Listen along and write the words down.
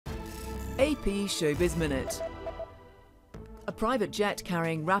AP Showbiz Minute. A private jet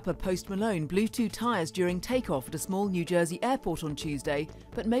carrying rapper Post Malone blew two tyres during takeoff at a small New Jersey airport on Tuesday,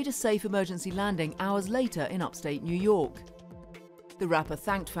 but made a safe emergency landing hours later in upstate New York. The rapper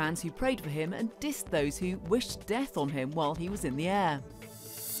thanked fans who prayed for him and dissed those who wished death on him while he was in the air.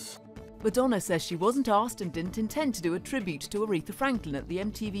 Madonna says she wasn't asked and didn't intend to do a tribute to Aretha Franklin at the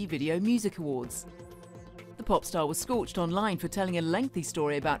MTV Video Music Awards. The pop star was scorched online for telling a lengthy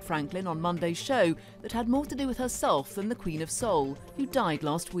story about Franklin on Monday's show that had more to do with herself than the Queen of Soul, who died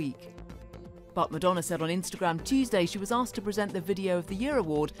last week. But Madonna said on Instagram Tuesday she was asked to present the Video of the Year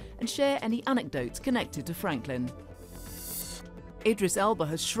award and share any anecdotes connected to Franklin. Idris Elba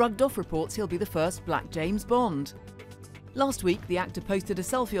has shrugged off reports he'll be the first black James Bond. Last week, the actor posted a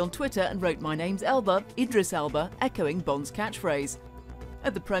selfie on Twitter and wrote, "My name's Elba, Idris Elba," echoing Bond's catchphrase.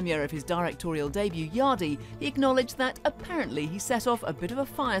 At the premiere of his directorial debut, Yardi, he acknowledged that apparently he set off a bit of a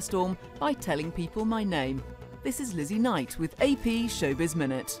firestorm by telling people my name. This is Lizzie Knight with AP Showbiz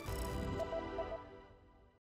Minute.